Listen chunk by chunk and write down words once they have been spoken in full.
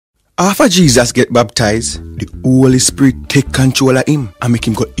After Jesus get baptized, the Holy Spirit take control of him and make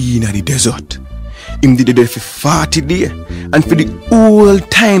him go in the desert. Him did it there for 40 days, and for the whole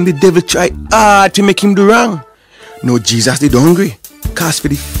time the devil tried hard to make him do wrong. No, Jesus did hungry, cause for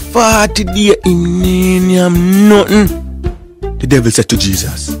the 40 days he name nothing. The devil said to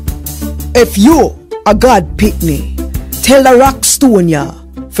Jesus, if you a God pick me, tell the rock stone ya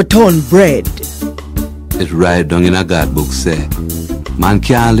for turn bread. It right down in a God book say, man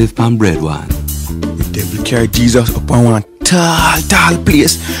can't live pan bread one. The devil carried Jesus up on one tall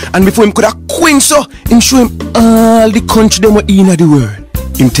place, and before him could have quench so, him show him all the country them were in the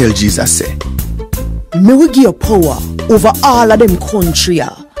world. Him tell Jesus say, me will give you power over all of them country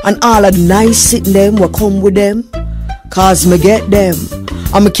and all of the nice sitting them will come with them, cause me get them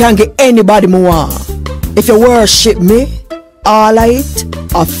and me can't get anybody me want. If you worship me, all of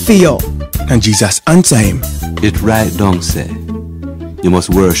it I fear. And Jesus answer him, it right down say, you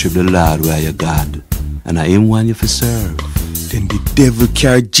must worship the Lord where your God, and I him one you for serve. Then the devil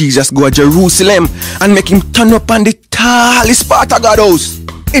carried Jesus go to Jerusalem and make him turn up on the tallest part of God's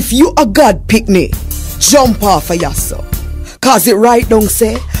house. If you a God pick me, jump off of yourself. Cause it right down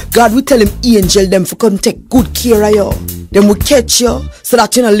say, God will tell him angel them for come take good care of you. Them will catch you so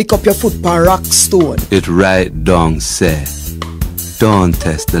that you don't lick up your foot on rock stone. It right down say, don't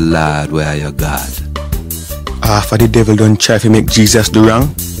test the Lord where your God. After the devil don't try to make Jesus do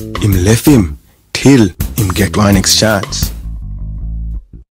wrong, him left him till him get one next chance.